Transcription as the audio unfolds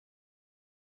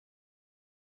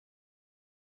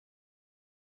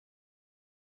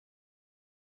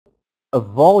A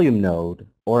volume node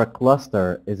or a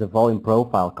cluster is a volume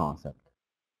profile concept,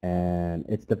 and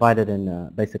it's divided in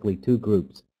basically two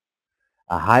groups,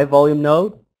 a high volume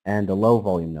node and a low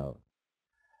volume node.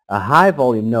 A high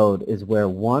volume node is where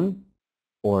one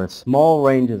or small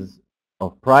ranges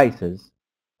of prices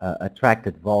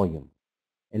attracted volume.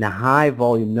 In a high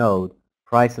volume node,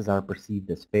 prices are perceived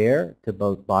as fair to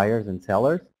both buyers and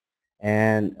sellers,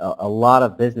 and a lot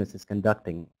of business is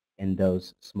conducting in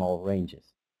those small ranges.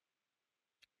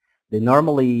 They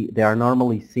are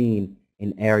normally seen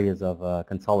in areas of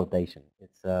consolidation.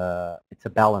 It's a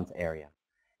balance area,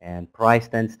 and price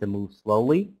tends to move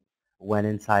slowly when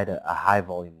inside a high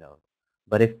volume node.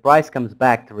 But if price comes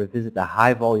back to revisit a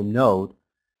high volume node,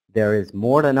 there is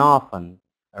more than often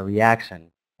a reaction,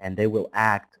 and they will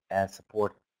act as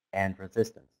support and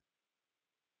resistance.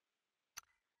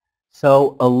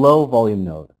 So a low volume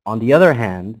node, on the other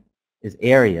hand, is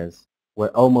areas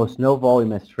where almost no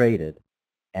volume is traded,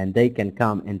 and they can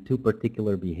come in two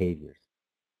particular behaviors.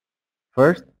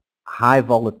 First, high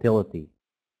volatility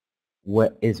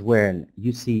is when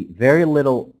you see very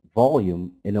little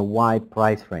volume in a wide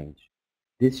price range.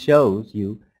 This shows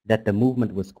you that the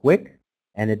movement was quick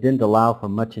and it didn't allow for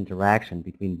much interaction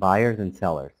between buyers and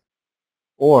sellers.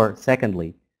 Or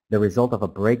secondly, the result of a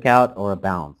breakout or a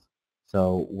bounce,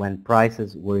 so when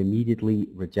prices were immediately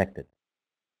rejected.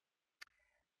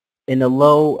 In a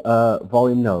low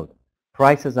volume node,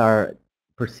 prices are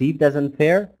perceived as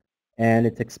unfair, and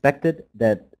it's expected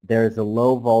that there is a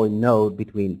low volume node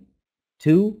between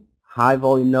two high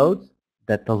volume nodes,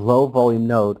 that the low volume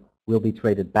node will be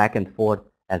traded back and forth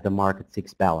as the market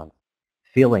seeks balance,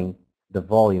 filling the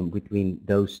volume between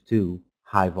those two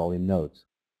high volume nodes.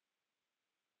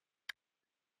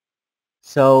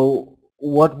 So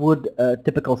what would a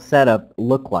typical setup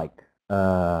look like?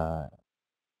 A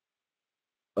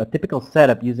typical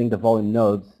setup using the volume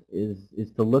nodes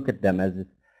is to look at them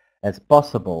as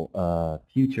possible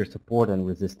future support and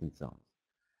resistance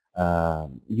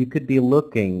zones. You could be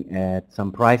looking at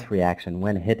some price reaction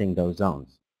when hitting those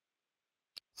zones.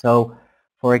 So,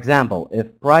 for example,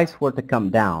 if price were to come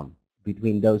down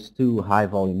between those two high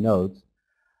volume nodes,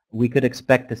 we could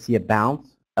expect to see a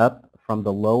bounce up from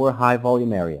the lower high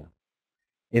volume area.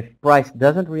 If price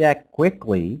doesn't react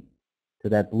quickly to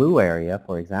that blue area,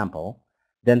 for example,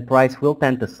 then price will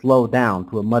tend to slow down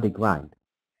to a muddy grind,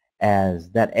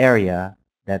 as that area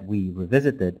that we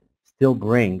revisited still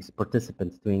brings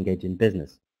participants to engage in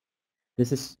business.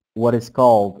 This is what is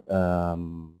called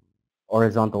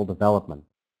horizontal development.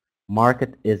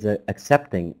 Market is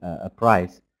accepting a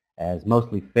price as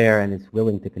mostly fair and is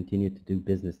willing to continue to do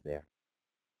business there.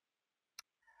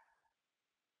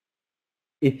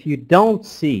 If you don't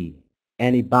see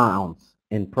any bounce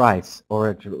in price or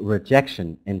a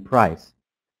rejection in price,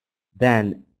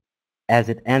 then as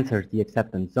it enters the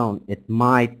acceptance zone, it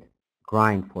might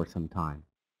grind for some time.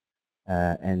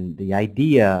 And the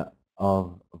idea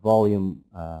of volume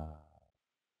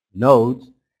nodes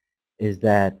is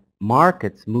that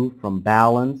markets move from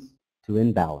balance to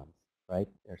imbalance, right?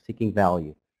 They're seeking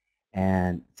value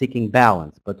and seeking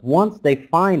balance. But once they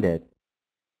find it,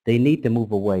 they need to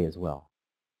move away as well.